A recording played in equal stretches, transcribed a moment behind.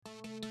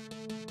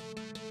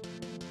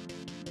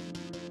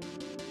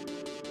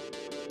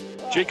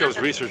Jacob's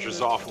research is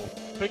awful.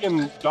 Picking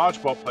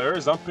dodgeball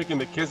players, I'm picking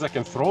the kids that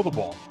can throw the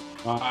ball.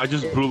 I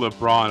just blew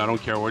LeBron. I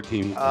don't care what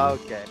team he's on.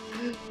 Okay.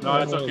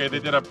 No, it's okay. They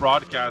did a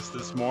broadcast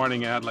this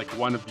morning and had like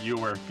one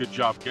viewer. Good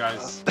job,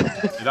 guys.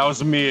 That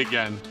was me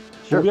again.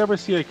 Sure. Did we ever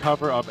see a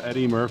cover of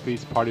Eddie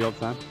Murphy's Party All the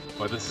Time?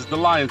 But this is the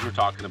Lions we're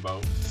talking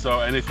about.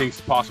 So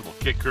anything's possible.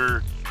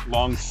 Kicker,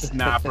 long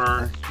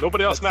snapper.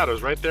 Nobody else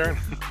matters, right there.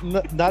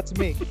 Not to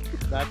me.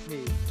 Not to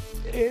me.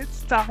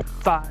 It's top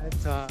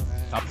 5 time.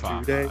 Top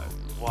 5. Today.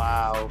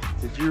 Wow.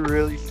 Did you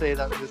really say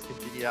that Miss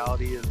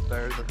Congeniality is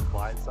better than The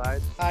Blind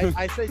Side?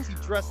 I said she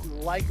dressed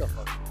like a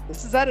hooker.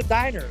 This is at a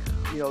diner.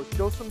 You know,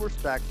 show some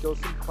respect, show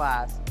some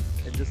class,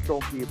 and just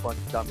don't be a bunch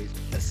of dummies.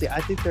 See,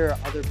 I think there are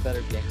other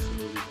better gangster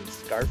movies than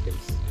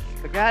Scarface.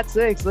 For God's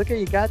sakes, look at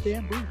your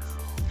goddamn boots.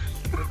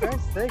 For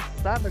Christ's sakes, it's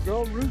starting to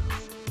grow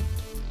roots.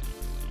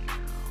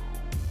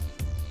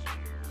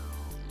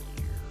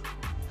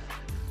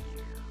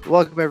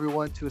 Welcome,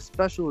 everyone, to a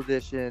special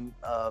edition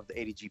of the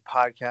ADG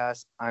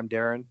podcast. I'm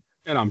Darren.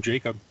 And I'm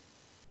Jacob.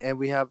 And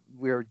we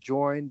are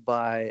joined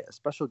by a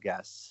special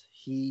guest.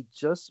 He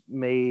just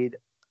made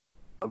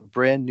a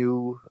brand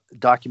new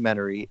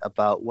documentary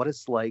about what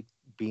it's like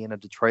being a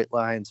Detroit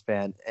Lions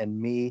fan. And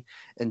me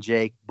and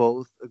Jake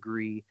both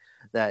agree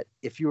that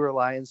if you are a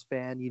Lions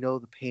fan, you know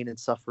the pain and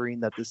suffering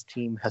that this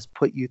team has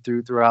put you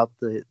throughout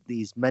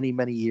these many,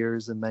 many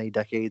years and many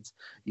decades.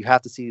 You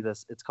have to see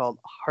this. It's called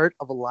Heart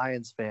of a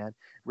Lions Fan.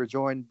 We're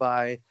joined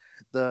by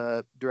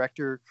the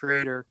director,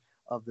 creator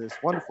of this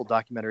wonderful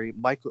documentary,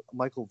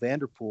 Michael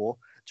Vanderpool,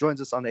 joins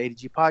us on the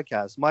ADG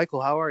podcast.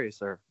 Michael, how are you,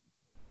 sir?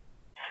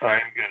 I'm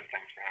good.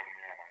 Thanks for having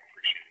me on. I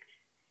appreciate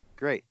it.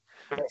 Great.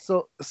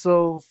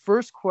 So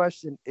first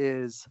question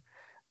is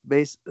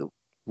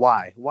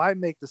why? Why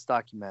make this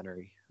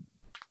documentary?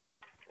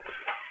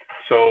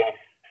 So,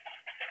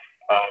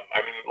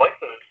 like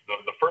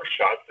the first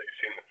shots that you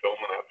see in the film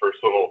and that first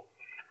little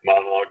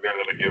monologue there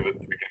that I give at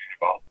the beginning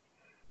about,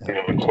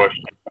 the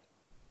question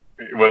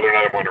whether or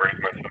not I want to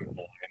raise my son in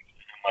the Lions.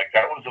 Like,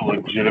 that was a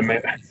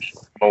legitimate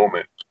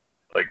moment.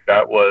 Like,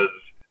 that was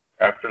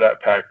after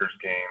that Packers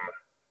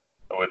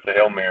game with the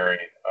Hail Mary.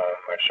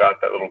 I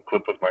shot that little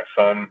clip with my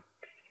son,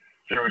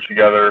 threw it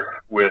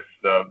together with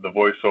the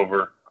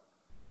voiceover,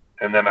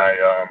 and then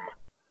I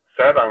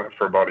sat on it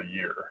for about a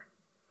year.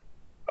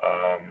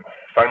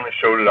 Finally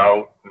showed it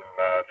out, and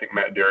I think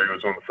Matt Derry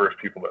was one of the first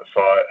people that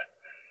saw it,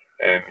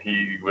 and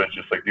he was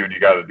just like, dude, you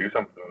got to do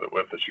something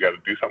with this. You got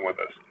to do something with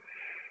this.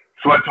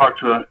 So I talked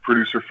to a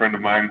producer friend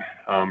of mine,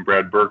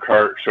 Brad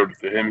Burkhart, showed it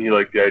to him. He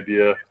liked the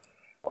idea.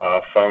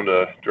 Found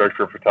a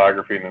director of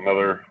photography and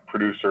another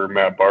producer,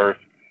 Matt Barth,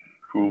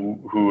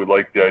 who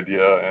liked the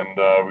idea,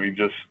 and we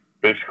just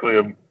basically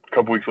a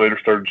couple weeks later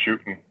started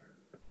shooting.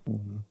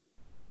 Mm-hmm.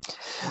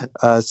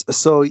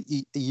 So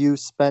you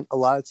spent a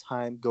lot of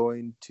time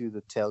going to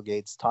the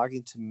tailgates,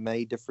 talking to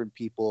many different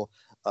people,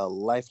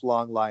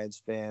 lifelong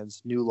Lions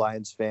fans, new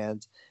Lions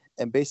fans,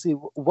 and basically,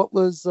 what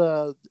was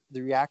the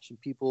reaction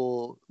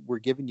people were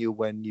giving you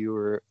when you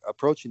were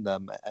approaching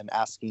them and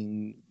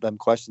asking them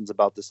questions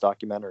about this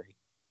documentary?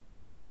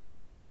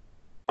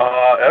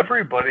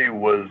 Everybody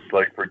was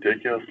like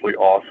ridiculously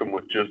awesome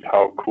with just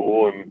how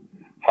cool and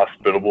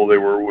hospitable they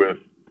were with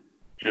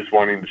just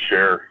wanting to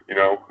share,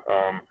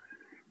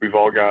 We've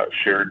all got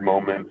shared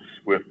moments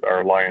with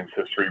our Lions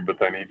history, but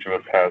then each of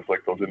us has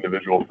like those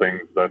individual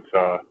things that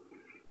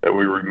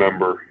we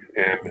remember.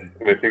 And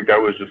I think that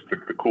was just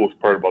the coolest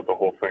part about the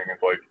whole thing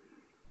is like,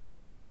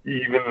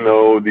 even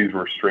though these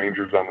were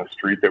strangers on the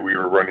street that we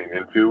were running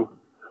into,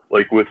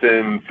 like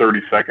within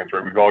 30 seconds,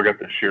 right, we've all got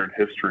this shared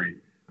history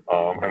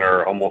and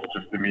are almost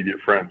just immediate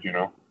friends,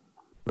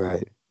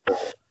 Right.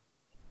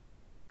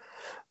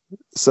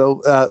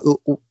 So,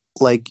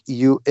 like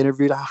you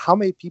interviewed, how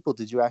many people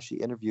did you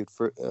actually interview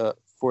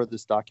for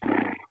this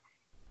documentary?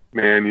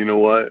 Man, you know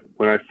what?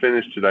 When I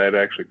finished it, I had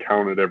actually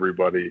counted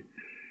everybody,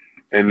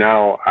 and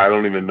now I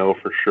don't even know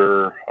for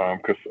sure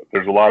because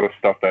there's a lot of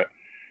stuff that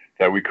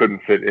we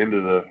couldn't fit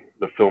into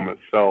the film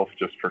itself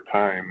just for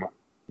time.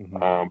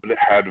 Mm-hmm. But it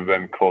had to have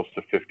been close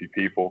to 50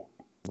 people.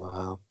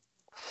 Wow.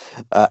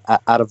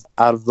 Out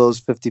of those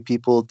 50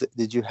 people,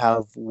 did you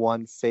have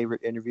one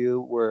favorite interview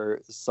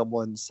where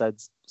someone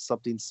said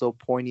something so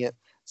poignant?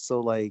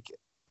 So like,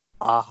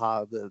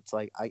 it's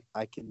like,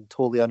 I can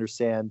totally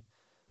understand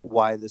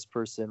why this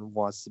person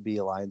wants to be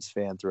a Lions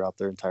fan throughout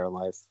their entire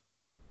life.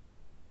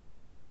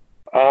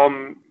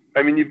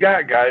 You've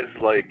got guys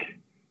like,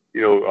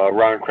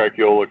 Ron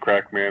Cracchiola,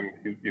 Crackman.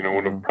 He's,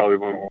 one of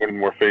the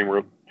more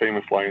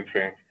famous Lions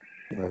fans.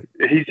 Right.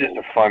 He's just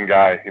a fun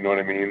guy. You know what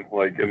I mean?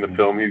 Like in the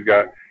film, he's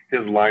got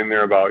his line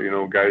there about,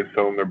 guys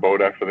selling their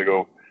boat after they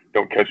go,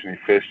 don't catch any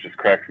fish, just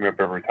cracks me up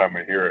every time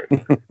I hear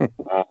it.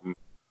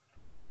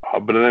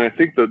 But then I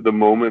think that the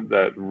moment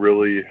that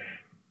really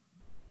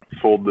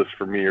sold this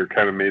for me or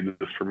kind of made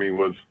this for me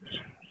was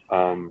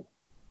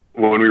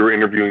when we were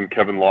interviewing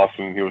Kevin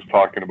Lawson. He was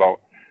talking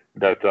about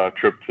that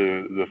trip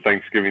to the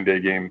Thanksgiving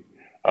Day game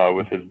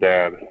with his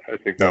dad. I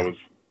think that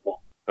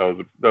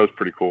was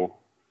pretty cool.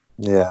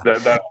 Yeah.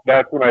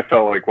 That's when I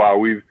felt like, wow,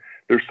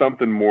 there's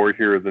something more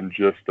here than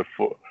just a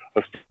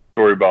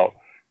story about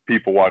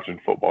people watching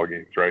football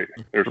games, right?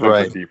 There's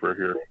something deeper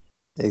here.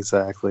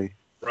 Exactly.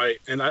 Right,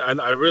 and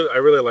I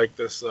really like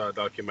this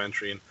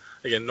documentary. And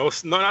again,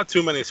 not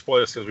too many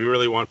spoilers because we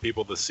really want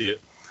people to see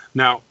it.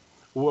 Now,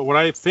 what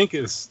I think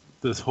is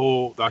this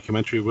whole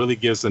documentary really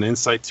gives an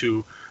insight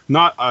to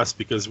not us,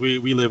 because we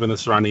live in the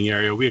surrounding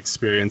area, we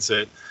experience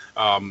it.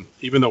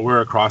 Even though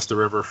we're across the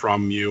river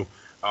from you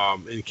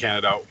in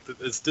Canada,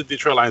 the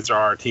Detroit Lions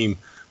are our team.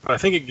 But I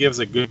think it gives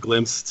a good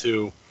glimpse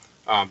to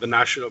the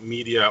national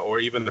media or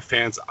even the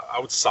fans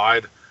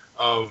outside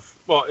of,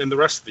 well, in the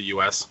rest of the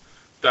U.S.,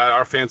 that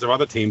are fans of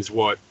other teams,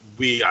 what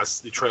we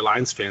as Detroit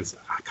Lions fans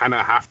kind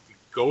of have to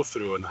go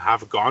through and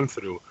have gone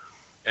through,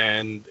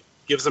 and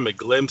gives them a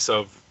glimpse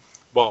of,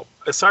 well,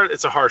 it's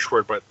a harsh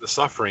word, but the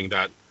suffering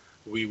that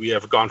we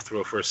have gone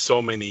through for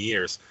so many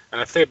years. And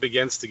I think it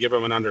begins to give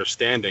them an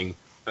understanding.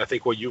 I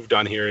think what you've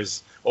done here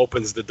is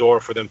opens the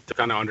door for them to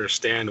kind of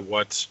understand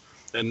what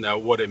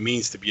it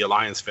means to be a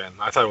Lions fan.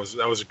 I thought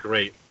that was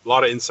great. A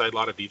lot of insight, a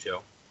lot of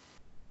detail.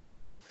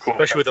 Cool.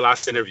 Especially with the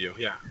last interview,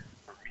 yeah.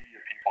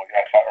 Media people,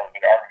 yes, they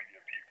are media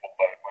people,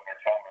 but when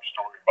they're telling their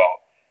story about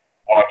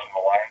watching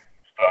the Lions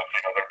and stuff,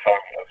 they're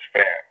telling it as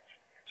fans.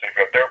 So you've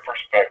got their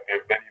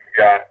perspective, then you've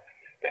got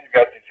these,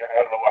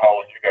 I don't know how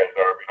old you guys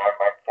are,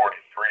 I'm 43.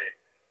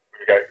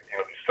 We've got,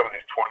 some of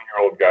these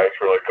 20-year-old guys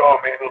who are like, oh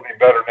man, it'll be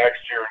better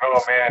next year, and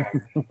oh man,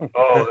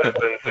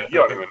 you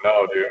don't even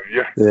know, dude.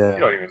 You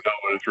don't even know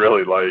what it's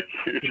really like.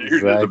 You're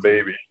just a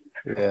baby.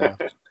 Yeah.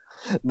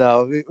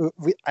 No,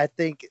 I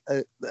think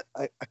a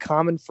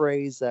common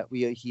phrase that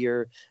we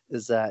hear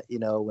is that,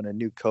 when a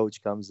new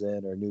coach comes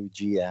in or a new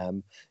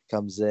GM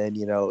comes in,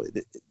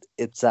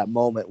 it's that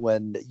moment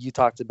when you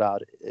talked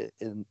about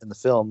in the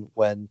film,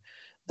 when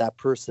that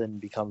person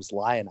becomes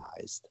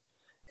lionized.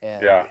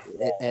 And,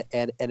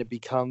 and it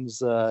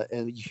becomes,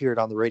 and you hear it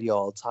on the radio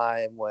all the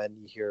time when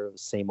you hear the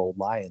same old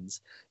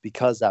Lions,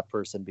 because that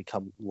person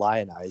become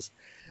lionized.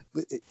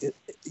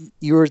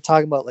 You were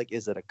talking about, like,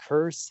 is it a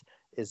curse?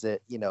 Is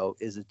it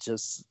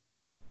just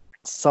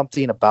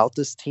something about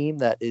this team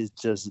that is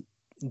just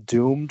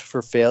doomed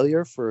for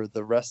failure for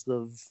the rest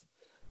of,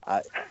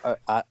 I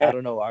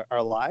don't know,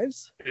 our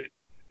lives?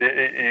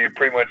 You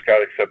pretty much got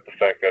to accept the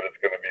fact that it's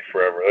going to be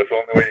forever. That's the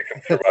only way you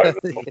can survive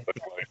this whole thing.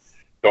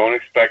 Don't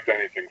expect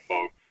anything,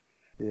 folks.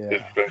 Yeah.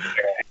 It's been 60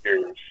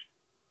 years.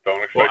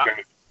 Don't expect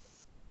anything.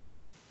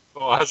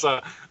 Well, as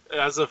a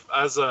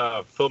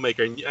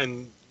filmmaker,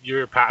 and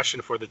your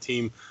passion for the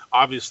team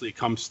obviously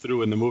comes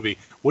through in the movie.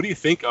 What do you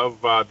think of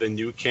the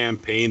new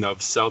campaign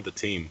of Sell the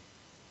Team?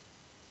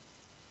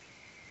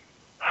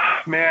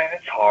 Man,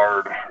 it's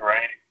hard,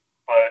 right?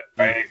 But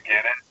I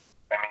get it.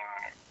 I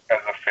mean, as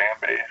a fan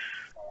base,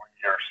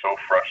 we are so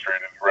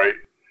frustrated, right?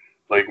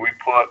 Like,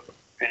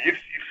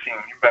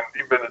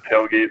 you've been to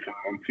tailgates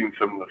and seen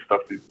some of the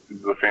stuff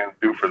the fans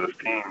do for this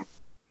team.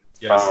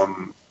 Yes.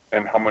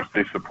 And how much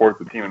they support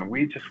the team, and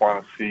we just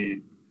want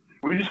to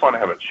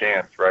have a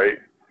chance, right?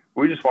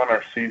 We just want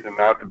our season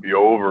not to be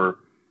over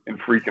in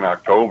freaking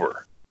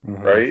October,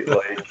 right?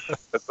 Like,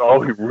 that's all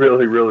we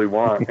really, really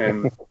want.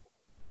 And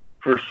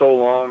for so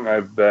long,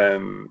 I've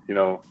been,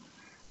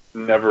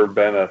 never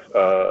been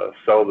a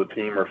sell the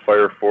team or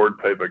fire forward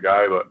type of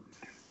guy. But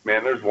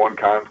man, there's one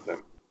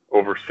constant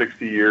over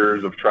 62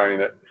 years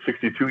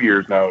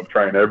now of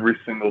trying every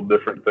single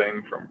different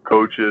thing, from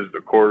coaches to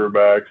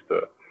quarterbacks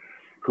to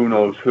who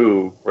knows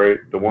who, right?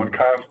 The one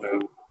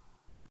constant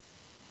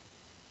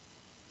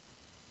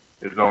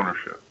is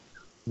ownership.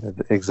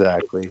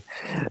 Exactly.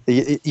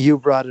 You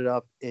brought it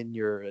up in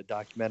your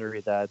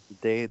documentary that the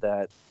day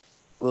that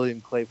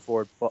William Clay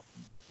Ford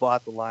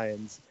bought the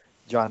Lions,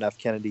 John F.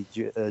 Kennedy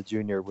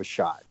Jr. was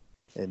shot.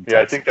 Texas.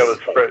 I think that was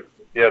Fred.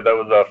 Yeah, that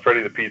was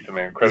Freddie the Pizza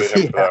Man. Credit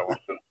him for that one.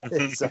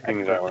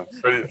 Exactly. That one.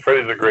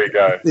 Freddie's a great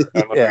guy. I don't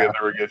know if you guys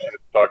ever get to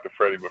talk to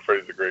Freddie, but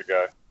Freddie's a great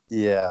guy.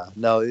 Yeah,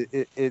 no,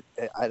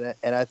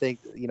 and I think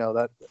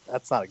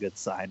that's not a good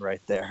sign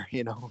right there.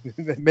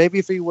 Maybe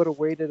if he would have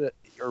waited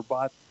or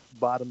bought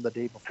him the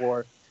day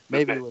before,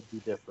 maybe it would be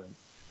different.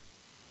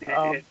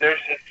 There's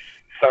just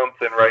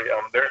something, right? I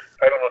don't know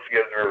if you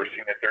guys have ever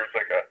seen it. There's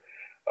like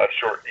a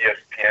short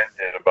ESPN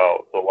did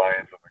about the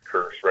Lions and the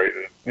curse, right?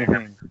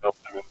 And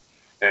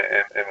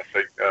it's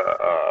like,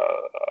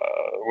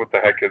 what the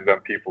heck is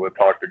them people that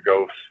talk to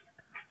ghosts,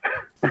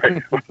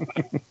 right?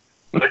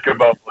 Like,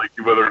 about like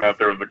whether or not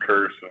there was a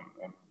curse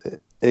and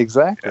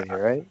exactly,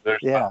 right?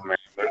 There's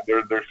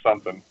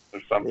something.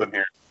 There's something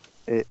here.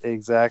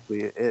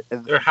 Exactly.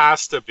 There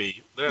has to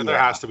be. There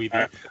has to be.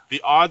 The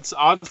odds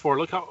for,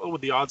 look how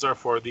the odds are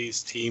for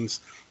these teams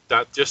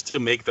that just to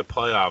make the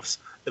playoffs,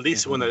 at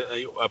least win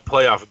a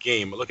playoff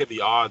game. Look at the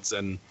odds,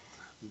 and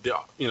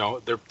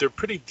they're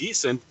pretty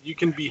decent. You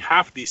can be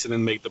half decent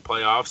and make the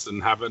playoffs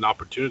and have an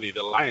opportunity.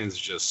 The Lions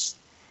just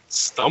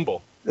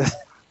stumble.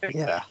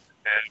 Yeah.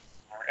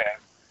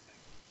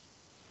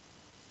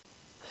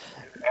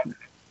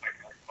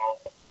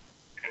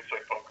 It's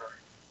like poker.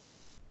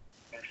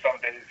 There's some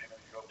days, you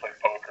go play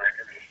poker and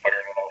you're just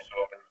firing on all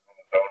cylinders in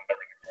the zone and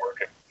everything's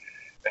working.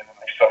 And then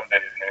there's some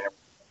days, man,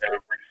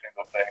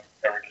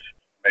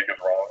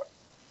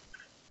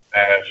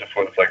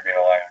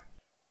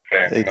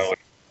 you know.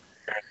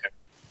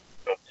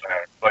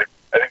 Like,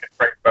 I think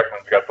Frank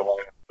Beckman's got the line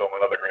in the film,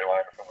 another great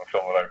line from the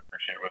film that I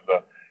appreciate was,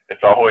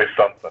 it's always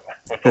something.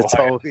 It's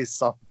always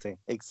something.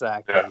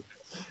 Exactly.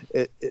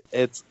 Yeah.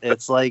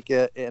 It's like,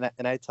 and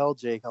I tell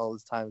Jake all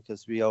this time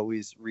because we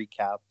always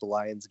recap the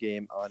Lions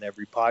game on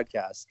every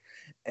podcast,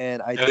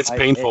 and it's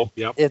painful.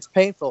 Yep. It's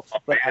painful.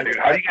 But dude,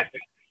 how do you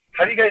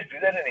guys do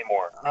that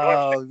anymore?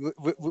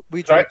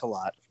 We drink a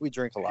lot. We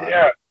drink a lot.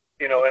 Yeah,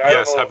 you know, and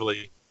yes,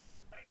 heavily.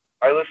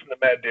 I listen to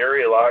Matt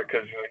Derry a lot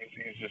because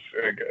he's just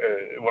a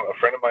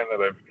friend of mine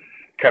that I've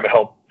kind of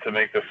helped to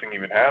make this thing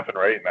even happen,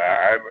 right? And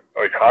I'm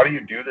like, how do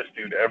you do this,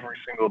 dude, every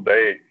single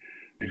day?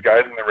 These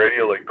guys in the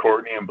radio like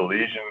Courtney and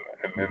Belizean,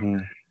 and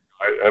then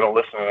I don't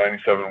listen to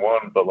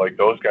 97.1, but like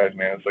those guys,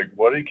 man, it's like,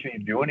 what can you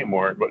do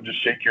anymore? But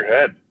just shake your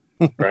head,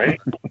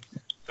 right?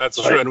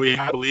 That's true, and we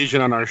had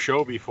Legion on our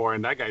show before,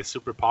 and that guy's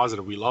super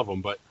positive. We love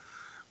him, but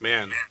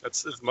man,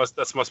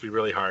 that must be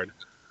really hard.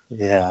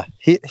 Yeah,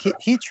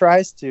 he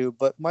tries to,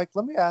 but Mike,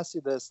 let me ask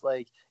you this: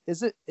 like,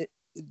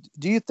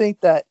 do you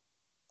think that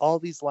all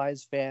these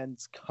Lions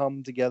fans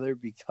come together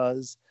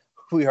because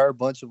we are a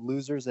bunch of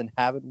losers and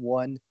haven't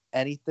won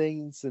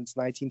anything since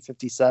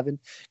 1957?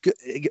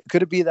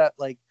 Could it be that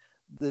like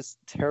this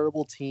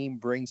terrible team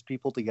brings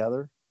people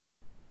together?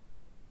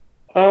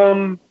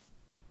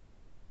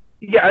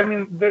 Yeah, I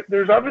mean,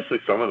 there's obviously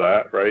some of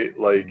that, right?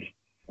 Like,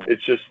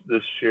 it's just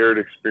this shared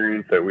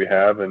experience that we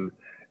have, and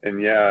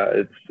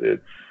yeah,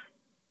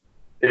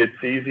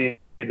 it's easy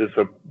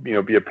to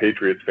be a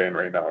Patriots fan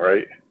right now,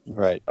 right?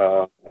 Right.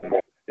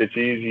 It's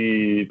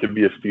easy to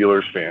be a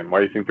Steelers fan. Why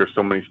do you think there's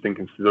so many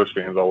stinking Steelers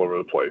fans all over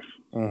the place?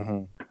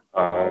 Mm-hmm.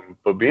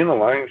 But being a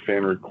Lions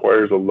fan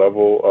requires a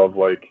level of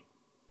like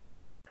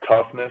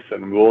toughness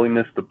and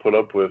willingness to put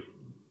up with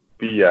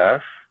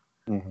BS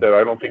that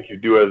I don't think you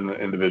do as an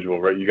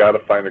individual, right? You got to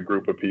find a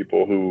group of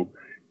people who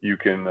you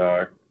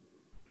can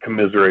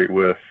commiserate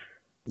with,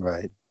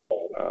 right?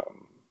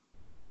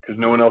 Because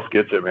no one else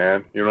gets it,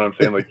 man. You know what I'm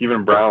saying? Like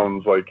even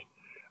Browns, like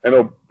I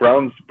know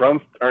Browns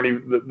aren't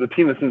even the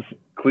team that's in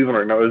Cleveland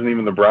right now isn't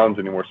even the Browns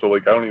anymore. So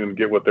like I don't even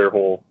get what their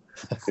whole,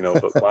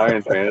 but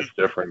Lions, man, it's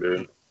different,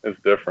 dude. It's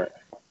different.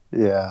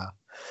 Yeah.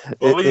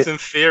 Well, at least in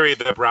theory,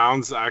 the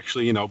Browns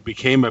actually,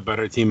 became a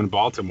better team in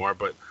Baltimore,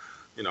 but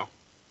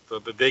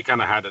they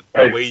kind of had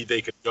a way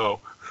they could go.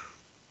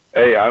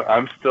 Hey,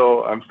 I'm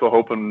still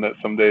hoping that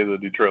someday the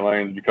Detroit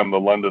Lions become the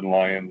London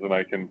Lions, and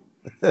I can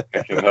go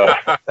some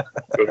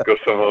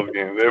of those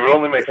games. It would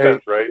only make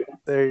sense, right?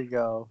 There you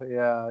go.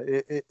 Yeah,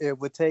 it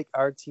would take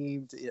our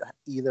team to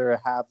either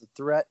have the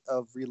threat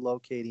of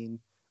relocating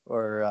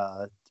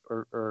or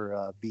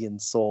being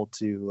sold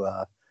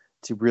to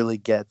really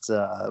get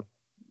the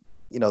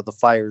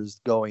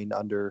fires going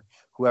under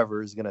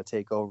whoever is going to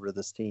take over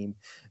this team,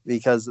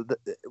 because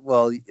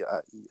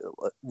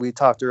we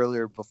talked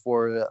earlier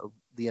before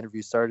the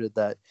interview started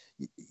that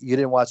you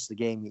didn't watch the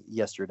game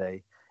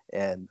yesterday,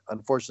 and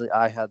unfortunately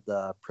I had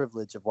the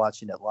privilege of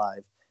watching it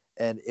live,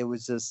 and it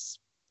was just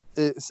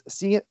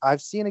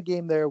I've seen a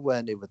game there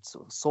when it was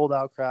a sold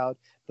out crowd,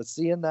 but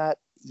seeing that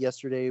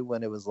yesterday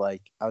when it was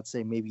like I would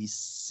say maybe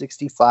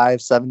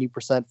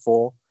 65-70%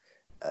 full,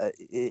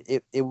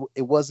 it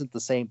wasn't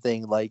the same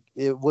thing. Like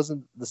it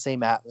wasn't the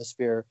same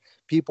atmosphere.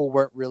 People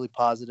weren't really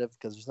positive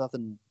because there's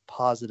nothing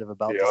positive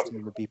about this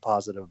team to be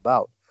positive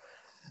about.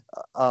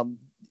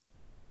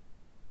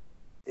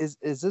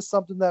 Is this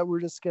something that we're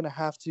just gonna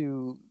have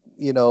to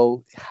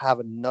have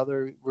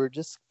another? We're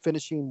just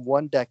finishing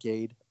one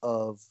decade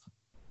of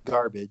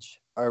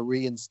garbage. Are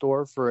we in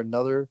store for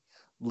another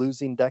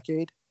losing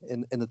decade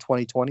in the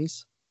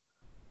 2020s?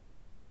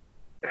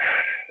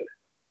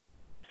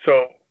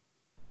 So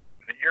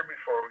the year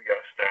before we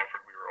got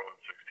Stafford, we were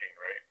 0-16,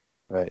 right?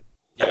 Right.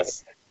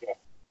 Yes.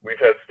 We've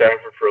had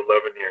Stafford for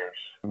 11 years.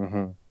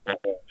 Mm-hmm.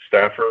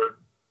 Stafford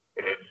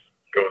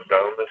goes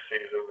down this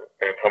season,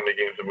 and how many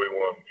games have we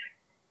won?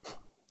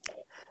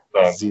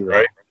 None, 0.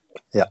 right?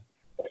 Yeah.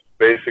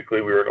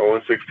 Basically, we were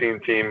an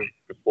 0-16 team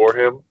before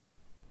him,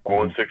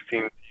 0-16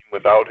 team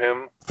without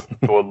him.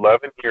 So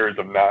 11 years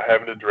of not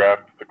having to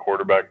draft the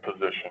quarterback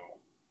position.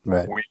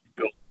 Right. We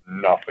built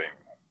nothing.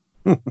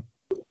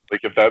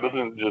 Like if that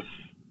doesn't just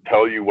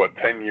tell you what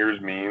 10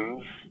 years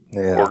means,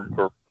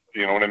 or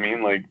you know what I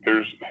mean? Like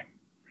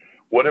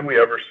what have we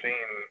ever seen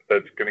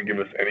that's going to give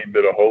us any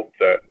bit of hope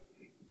that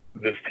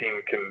this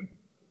team can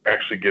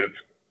actually get its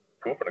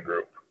poop in a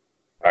group?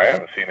 I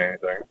haven't seen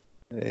anything.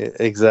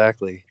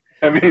 Exactly.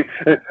 I mean,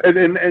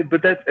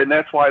 but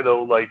that's why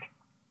though, like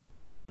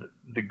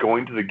the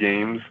going to the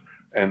games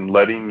and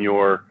letting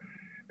your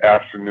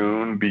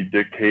afternoon be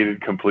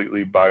dictated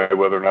completely by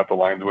whether or not the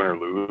Lions win or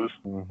lose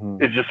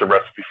is just a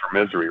recipe for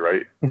misery,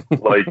 right?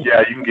 Like, yeah,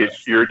 you can get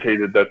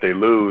irritated that they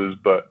lose,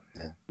 but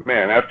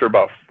man, after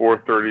about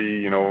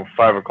 4:30,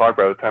 5 o'clock,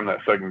 by the time that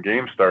second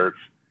game starts,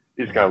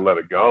 you just gotta let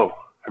it go.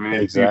 I mean,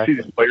 exactly.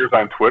 You see these players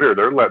on Twitter;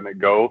 they're letting it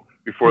go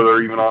before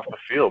they're even off the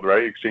field,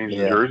 right? Exchanging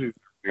jerseys,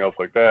 everything else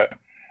like that.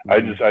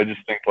 I just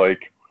think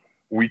like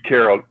we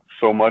care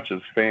so much as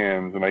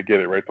fans, and I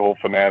get it, right? The whole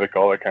fanatic,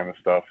 all that kind of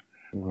stuff.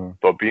 Mhm.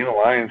 But being a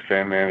Lions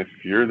fan, man, if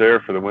you're there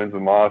for the wins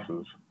and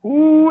losses,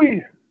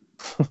 whoo-wee.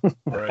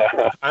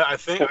 Right. I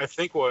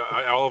think what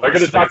all of I our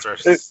got a fans are.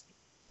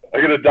 I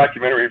got a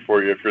documentary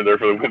for you if you're there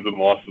for the wins and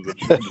losses that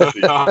you need to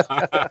see.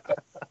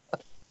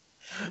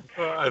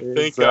 I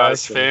think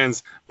as Exactly.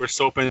 fans, we're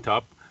so pent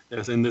up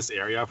as in this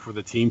area for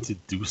the team to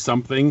do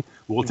something.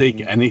 We'll take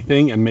Mhm.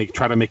 anything and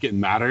try to make it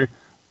matter.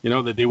 You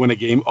know, that they win a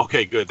game.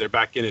 Okay, good. They're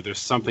back in it. There's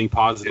something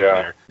positive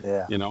Yeah. there.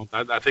 Yeah. You know,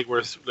 I think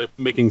we're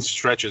making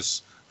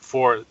stretches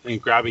for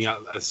and grabbing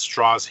at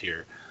straws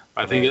here.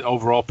 I think the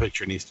overall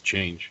picture needs to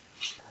change.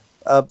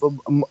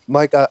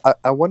 Mike,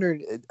 I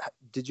wondered,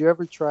 did you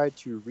ever try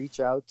to reach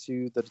out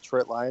to the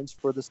Detroit Lions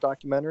for this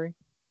documentary?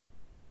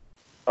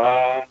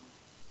 Yes.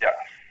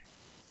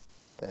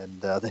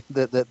 And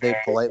they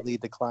politely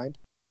declined?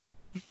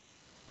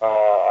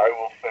 I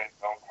will say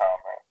no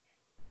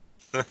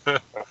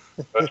comment.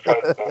 That's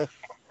probably no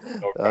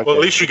Okay. Well, at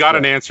least you got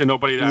an answer.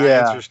 Nobody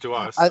answers to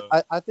us. So.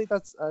 I think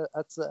that's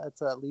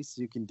at least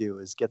you can do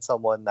is get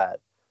someone that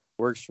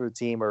works for the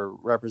team or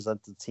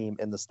represents the team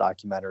in this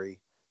documentary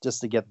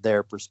just to get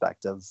their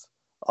perspective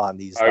on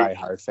these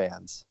diehard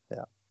fans.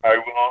 Yeah. I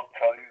will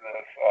tell you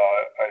this.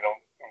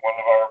 One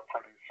of our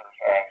producers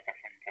asked if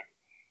we could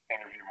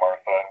interview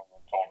Martha, and we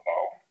told no.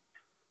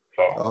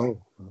 So.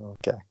 Oh,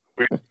 okay.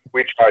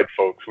 We tried,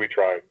 folks. We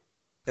tried.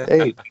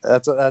 Hey,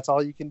 that's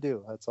all you can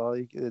do. That's all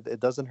it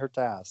doesn't hurt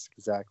to ask.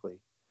 Exactly.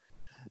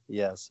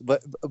 Yes,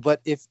 but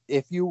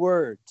if you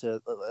were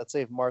to, let's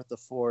say if Martha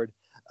Ford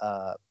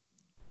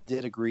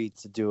did agree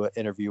to do an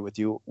interview with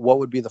you, what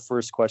would be the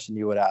first question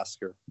you would ask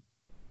her?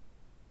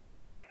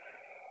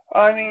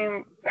 I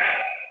mean,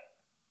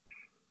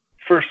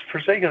 for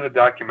sake of the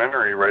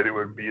documentary, right? It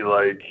would be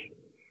like,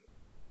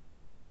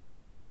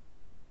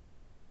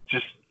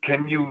 just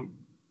can you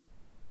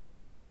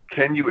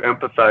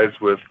empathize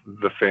with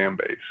the fan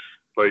base?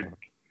 Like,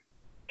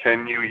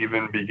 can you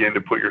even begin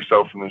to put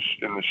yourself in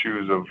the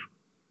shoes of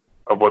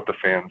what the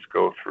fans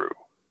go through?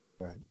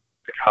 Right.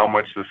 Like how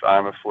much this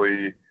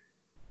honestly,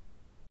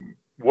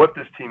 what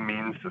this team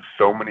means to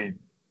so many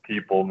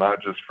people,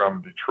 not just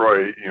from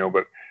Detroit,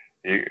 but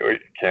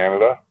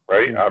Canada,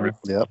 right? Mm-hmm.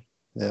 Obviously. Yep.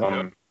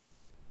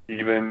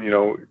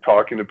 Even,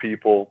 talking to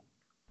people.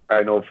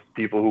 I know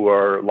people who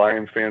are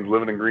Lions fans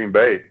living in Green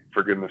Bay,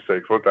 for goodness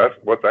sakes. What's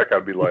that got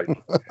to be like?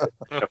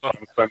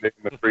 Sunday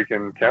in the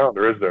freaking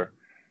calendar, is there?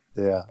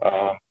 Yeah.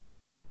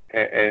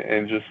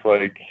 And just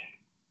like,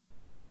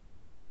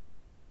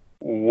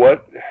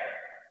 what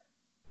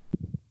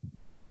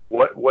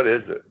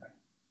is it?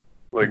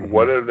 Like, Mm-hmm.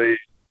 what are they?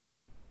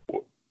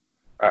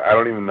 I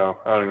don't even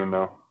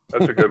know.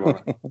 That's a good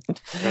one.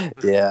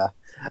 Yeah.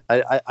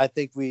 I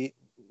think we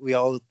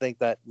all think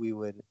that we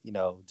would,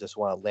 just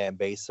want to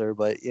lambaste her,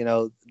 but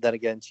then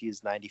again,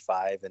 she's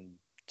 95 and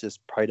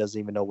just probably doesn't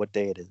even know what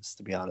day it is,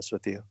 to be honest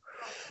with you.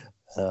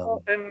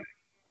 And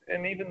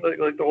even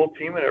like the whole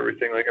team and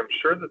everything, like I'm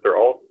sure that they're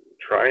all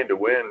trying to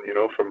win.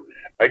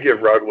 I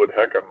give Rod Wood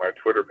heck on my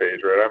Twitter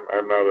page, right?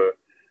 I'm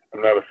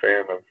not a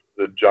fan of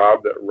the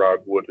job that Rod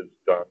Wood has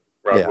done.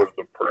 Rod Wood is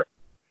a person,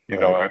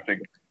 and I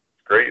think it's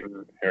great.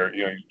 And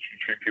you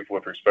treat people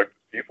with respect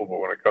as people, but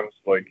when it comes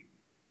to like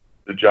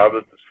the job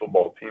that this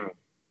football team is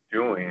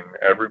doing,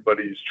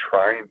 everybody's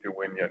trying to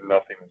win, yet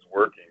nothing is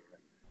working.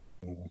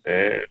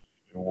 And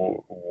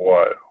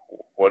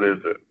what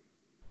is it?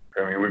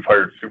 I mean, we've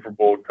hired Super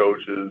Bowl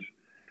coaches.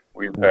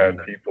 We've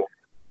had people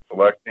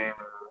selecting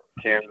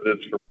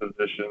candidates for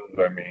positions.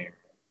 I mean,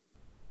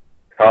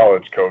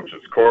 college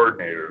coaches,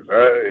 coordinators,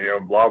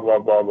 blah, blah,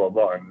 blah, blah,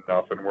 blah, and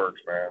nothing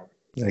works, man.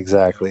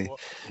 Exactly. Well,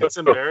 it's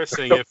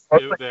embarrassing if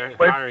they're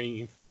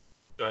hiring.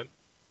 Go ahead.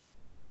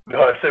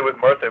 No, I say with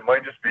Martha, it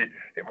might just be,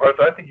 hey,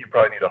 Martha, I think you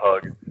probably need a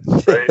hug,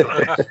 right?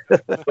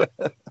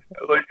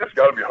 Like it's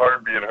got to be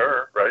hard being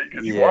her, right?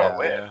 Because you want to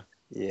win.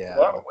 Yeah.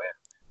 You want to win.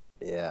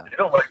 Yeah. You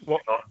don't like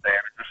those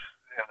banners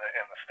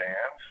in the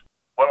stands.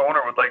 What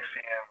owner would like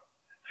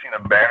seeing a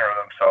banner of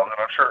themselves? And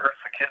I'm sure it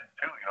hurts the kids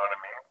too. You know what I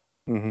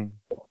mean?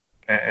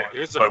 Mm-hmm.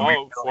 Here's the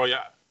follow-up for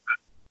you.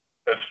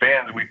 As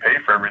fans, we pay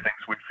for everything,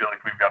 so we feel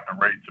like we've got the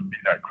right to be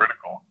that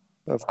critical.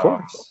 Of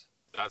course.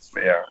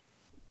 Yeah.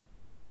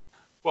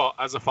 Well,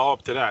 as a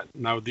follow-up to that,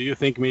 now, do you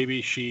think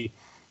maybe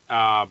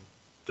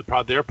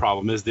their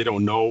problem is they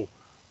don't know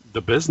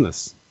the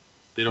business?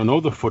 They don't know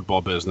the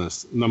football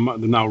business.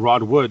 Now,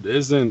 Rod Wood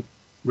isn't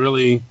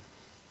really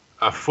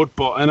a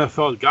football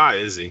NFL guy,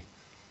 is he?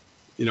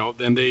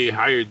 Then they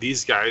hired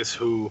these guys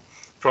who,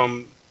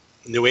 from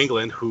New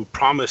England, who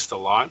promised a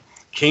lot,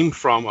 came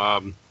from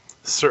a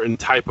certain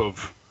type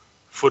of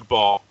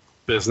football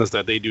business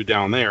that they do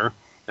down there,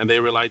 and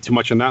they relied too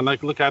much on that.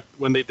 Like, look at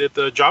when they did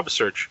the job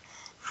search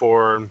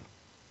for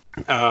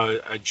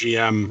a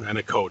GM and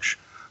a coach.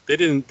 They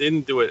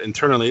didn't do it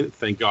internally,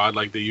 thank God,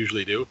 like they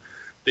usually do.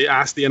 They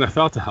asked the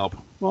NFL to help.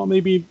 Well,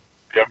 maybe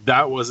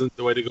that wasn't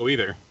the way to go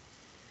either.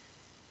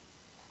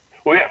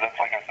 Well, yeah, that's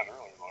like I said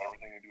earlier. Well,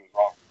 everything they do is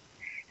wrong.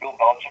 Bill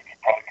Belichick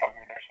could probably come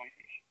here next week,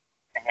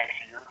 next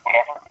year,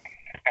 whatever,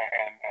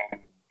 and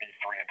be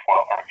 3-12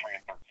 or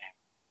 3-13.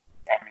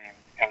 I mean,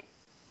 because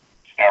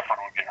Stafford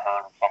would get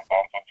hurt or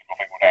something.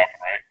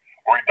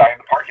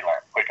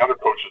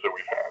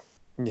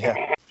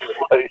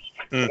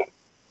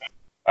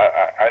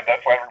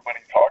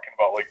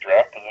 about like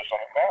draft position.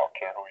 I don't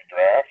care who we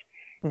draft.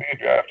 We can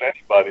draft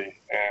anybody,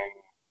 and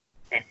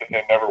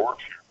it never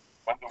works here.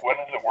 When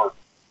does it work?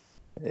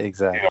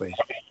 Exactly.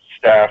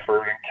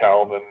 Stafford and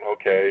Calvin,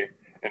 okay,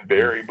 and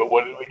Barry, but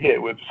what did we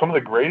get? With some of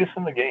the greatest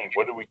in the game,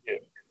 what did we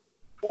get?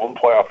 One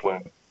playoff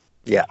win.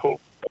 Yeah. Cool.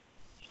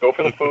 Go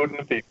for the food and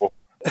the people.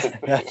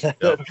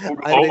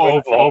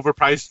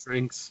 Overpriced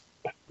drinks.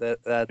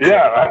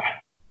 Yeah,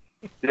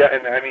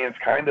 and I mean it's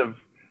kind of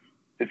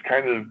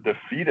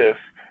defeatist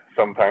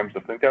sometimes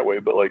to think that way.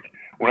 But like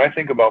when I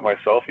think about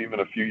myself, even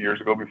a few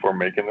years ago before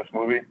making this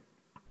movie,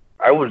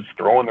 I was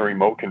throwing the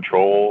remote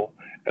control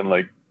and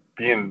like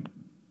being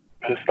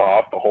pissed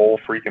off the whole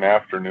freaking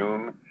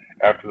afternoon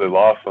after they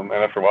lost them.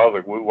 And after a while, I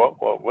was like,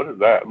 what is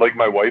that? Like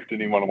my wife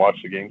didn't even want to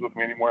watch the games with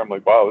me anymore. I'm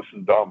like, wow, this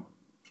is dumb.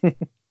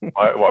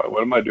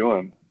 What am I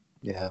doing?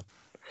 Yeah.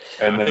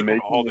 And then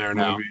making all this there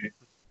movie. now.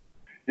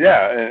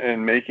 Yeah,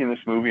 and making this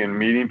movie and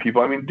meeting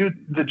people. I mean,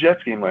 dude, the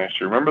Jets game last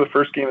year. Remember the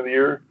first game of the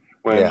year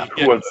when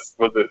who was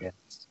it?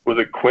 Was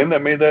it Quinn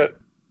that made that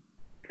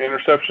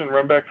interception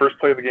run back first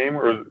play of the game,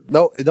 or was it...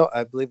 No,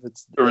 I believe it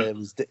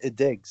was Diggs.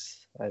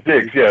 Diggs,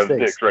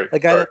 right? The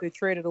guy that they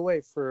traded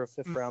away for a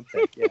 5th round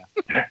pick. Yeah.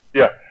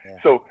 Yeah.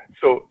 So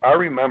I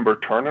remember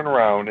turning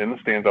around in the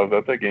stands. I was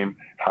at that game,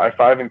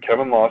 high-fiving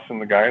Kevin Lawson,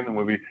 the guy in the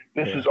movie.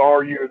 This is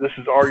our year. This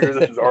is our year.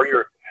 This is our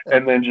year.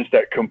 And then just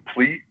that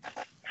complete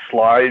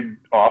slide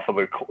off of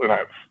the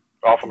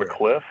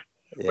cliff.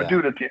 Yeah. But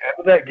dude, at the end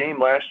of that game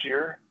last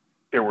year,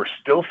 there were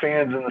still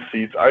fans in the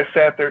seats. I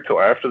sat there till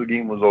after the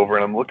game was over,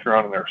 and I'm looking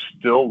around, and there are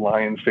still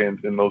Lions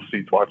fans in those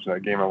seats watching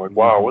that game. I'm like,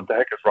 wow, what the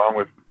heck is wrong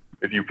with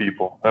you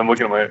people? And I'm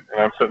looking at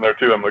and I'm sitting there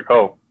too. I'm like,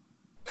 oh,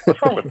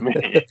 what's wrong with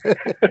me?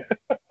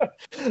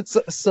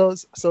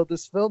 So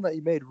this film that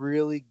you made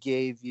really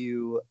gave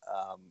you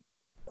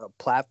a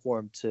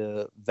platform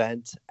to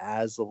vent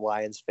as a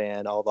Lions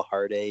fan, all the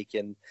heartache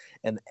and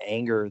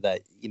anger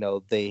that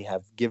they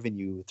have given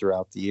you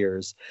throughout the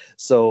years.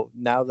 So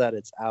now that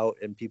it's out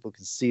and people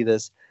can see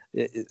this,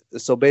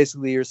 so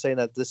basically you're saying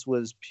that this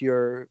was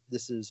pure.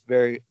 This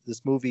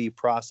movie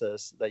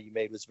process that you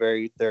made was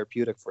very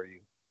therapeutic for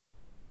you.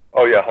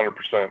 Oh yeah,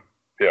 100%.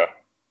 Yeah.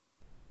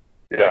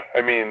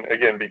 I mean,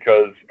 again,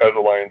 because as a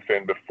Lions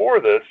fan before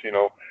this,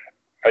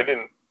 I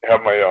didn't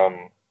have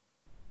my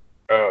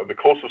the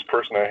closest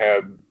person I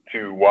had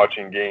to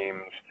watching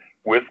games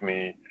with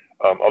me,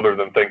 other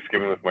than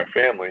Thanksgiving with my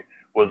family,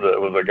 was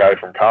a guy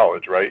from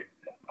college, right?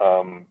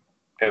 And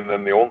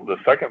then the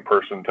second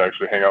person to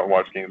actually hang out and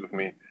watch games with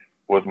me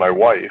was my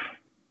wife,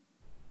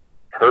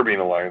 her being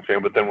a Lions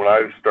fan. But then when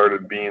I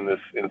started being this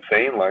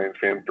insane Lions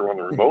fan throwing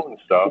the remote and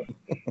stuff,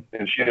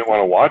 and she didn't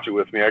want to watch it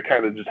with me, I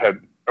kind of just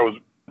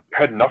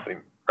had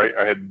nothing, right?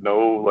 I had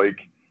no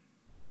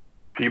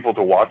people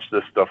to watch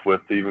this stuff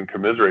with, to even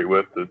commiserate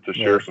with, to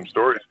share some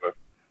stories with.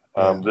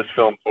 This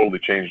film totally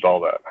changed all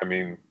that. I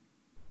mean,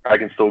 I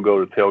can still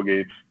go to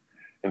tailgates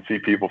and see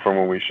people from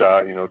when we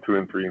shot, 2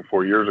 and 3 and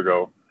 4 years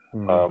ago,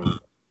 and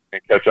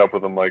catch up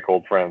with them like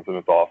old friends, and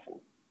it's awesome.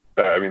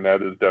 I mean,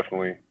 that is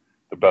definitely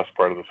the best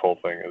part of this whole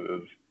thing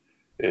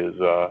is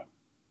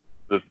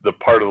the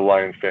part of the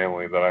Lions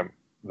family that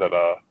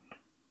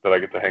I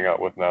get to hang out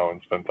with now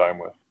and spend time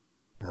with.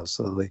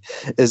 Absolutely.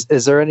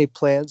 Is there any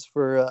plans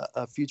for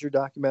future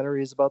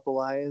documentaries about the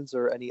Lions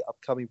or any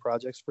upcoming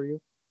projects for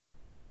you?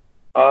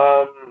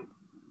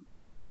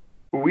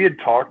 We had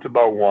talked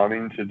about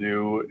wanting to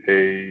do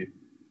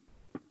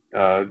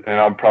and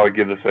I'll probably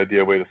give this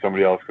idea away to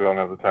somebody else because I don't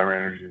have the time or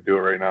energy to do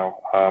it right now.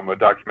 A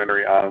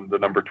documentary on the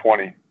number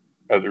 20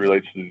 as it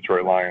relates to the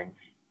Detroit Lions.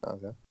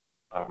 Okay.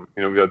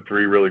 We had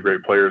 3 really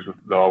great players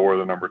that all wore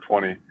the number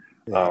 20.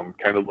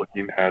 Kind of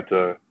looking at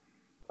a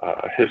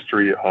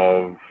history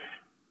of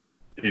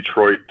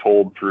Detroit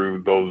told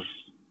through those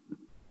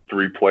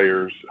 3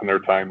 players and their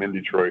time in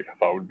Detroit. I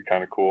thought would be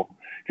kind of cool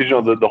because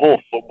the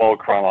whole football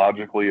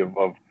chronologically of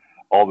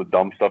all the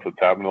dumb stuff that's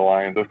happened to the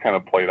Lions, that's kind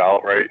of played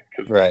out, right?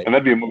 Right. And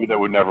that'd be a movie that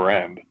would never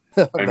end.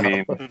 I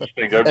mean, just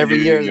think every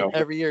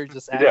year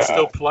just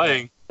still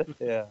playing.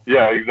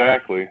 Yeah,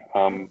 exactly.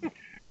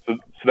 So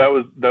that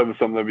was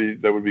something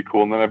that would be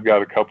cool. And then I've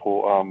got a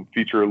couple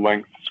feature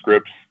length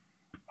scripts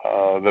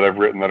that I've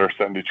written that are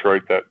set in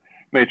Detroit that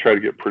may try to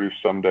get produced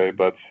someday.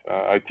 But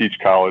I teach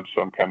college,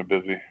 so I'm kind of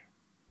busy.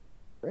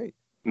 Great.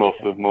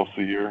 Most of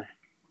the year.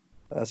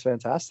 That's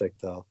fantastic,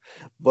 though.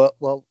 But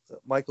well,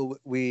 Michael,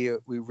 we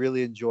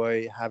really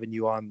enjoy having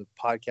you on the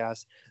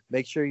podcast.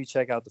 Make sure you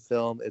check out the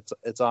film.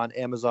 It's on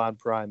Amazon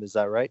Prime. Is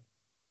that right?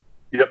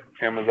 Yep,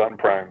 Amazon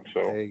Prime.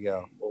 So there you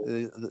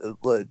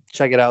go.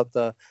 Check it out.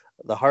 The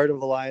heart of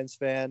a Lions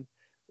fan,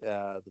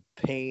 the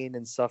pain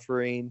and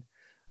suffering.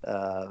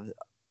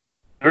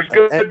 There's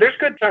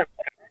good times.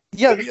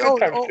 Yeah.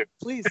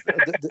 Please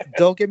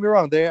don't get me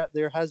wrong.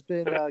 There has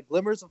been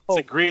glimmers of hope.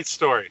 It's a great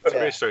story.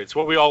 It's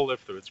what we all live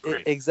through. It's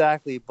great.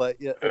 Exactly. But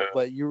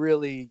you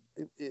really,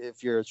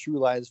 if you're a true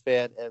Lions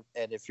fan,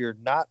 and if you're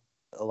not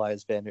a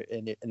Lions fan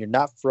and you're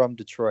not from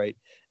Detroit,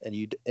 and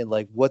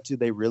like, what do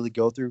they really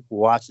go through?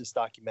 Watch this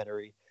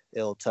documentary.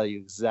 It'll tell you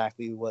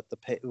exactly what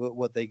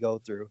they go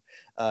through.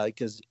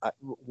 Because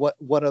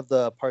one of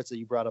the parts that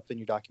you brought up in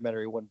your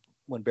documentary when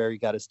Barry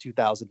got his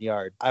 2,000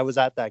 yard, I was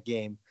at that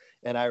game,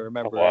 and I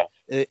remember I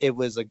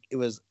was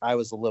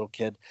a little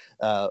kid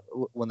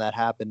when that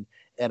happened,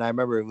 and I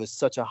remember it was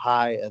such a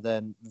high and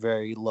then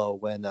very low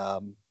when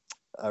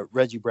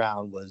Reggie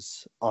Brown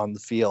was on the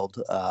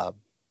field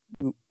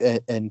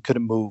and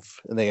couldn't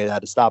move, and they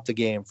had to stop the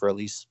game for at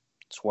least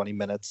 20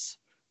 minutes,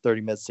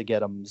 30 minutes to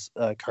get him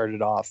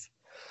carted off.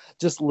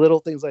 Just little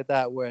things like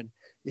that when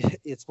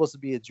it's supposed to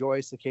be a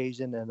joyous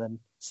occasion, and then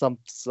some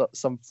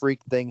freak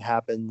thing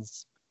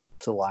happens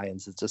to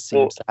Lions. It just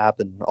seems to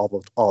happen all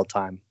the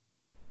time.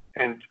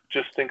 And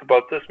just think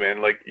about this,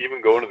 man. Like,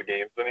 even going to the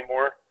games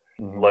anymore,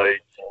 Mm-hmm.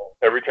 like,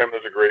 every time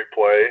there's a great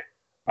play,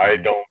 I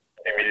don't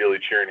immediately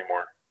cheer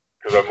anymore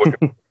because I'm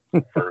looking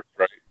first,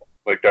 right?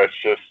 Like, that's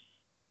just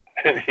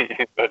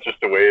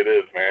the way it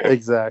is, man.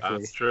 Exactly.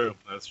 That's true.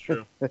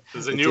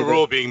 There's a new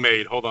rule being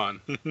made. Hold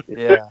on.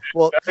 Yeah.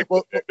 Well,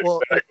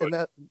 and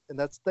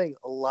that's the thing.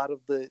 A lot of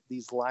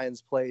these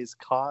Lions plays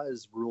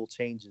cause rule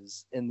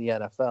changes in the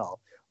NFL.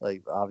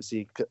 Like,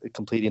 obviously,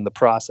 completing the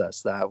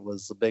process, that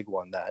was the big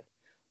one. That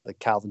the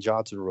Calvin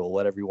Johnson rule,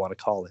 whatever you want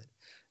to call it.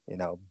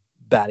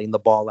 Batting the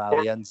ball out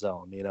of the end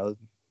zone.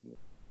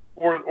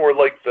 Or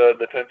like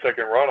the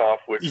 10-second runoff,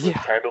 which was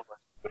kind of like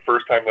the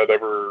first time that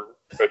ever,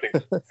 I think,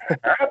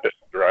 happened,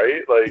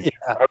 right? Like,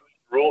 how do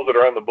these rules that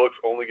are on the books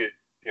only get,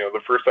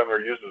 the first time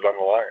they're used is on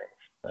the Lions?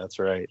 That's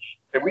right.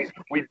 And we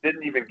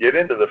didn't even get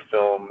into the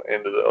film,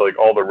 like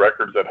all the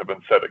records that have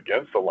been set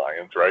against the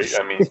Lions, right?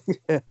 I mean,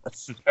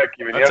 heck,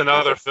 even that's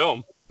another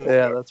film.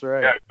 Yeah, that's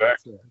right. Yeah,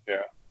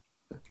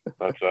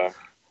 exactly.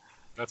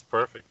 That's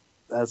perfect.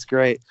 That's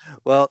great.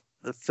 Well,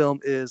 the film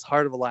is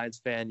Heart of a Lions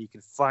Fan. You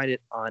can find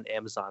it on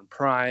Amazon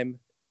Prime.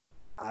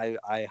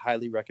 I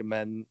highly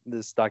recommend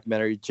this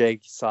documentary.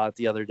 Jake saw it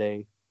the other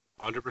day.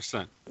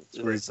 100%.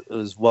 It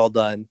was well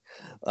done.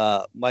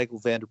 Michael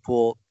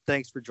Vanderpool,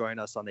 thanks for joining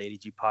us on the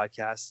ADG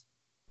podcast.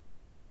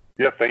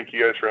 Yeah, thank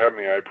you guys for having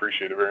me. I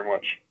appreciate it very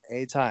much.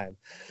 Anytime.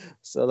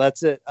 So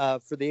that's it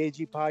for the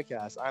ADG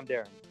podcast. I'm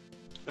Darren.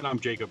 And I'm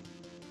Jacob.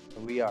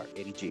 And we are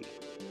ADG.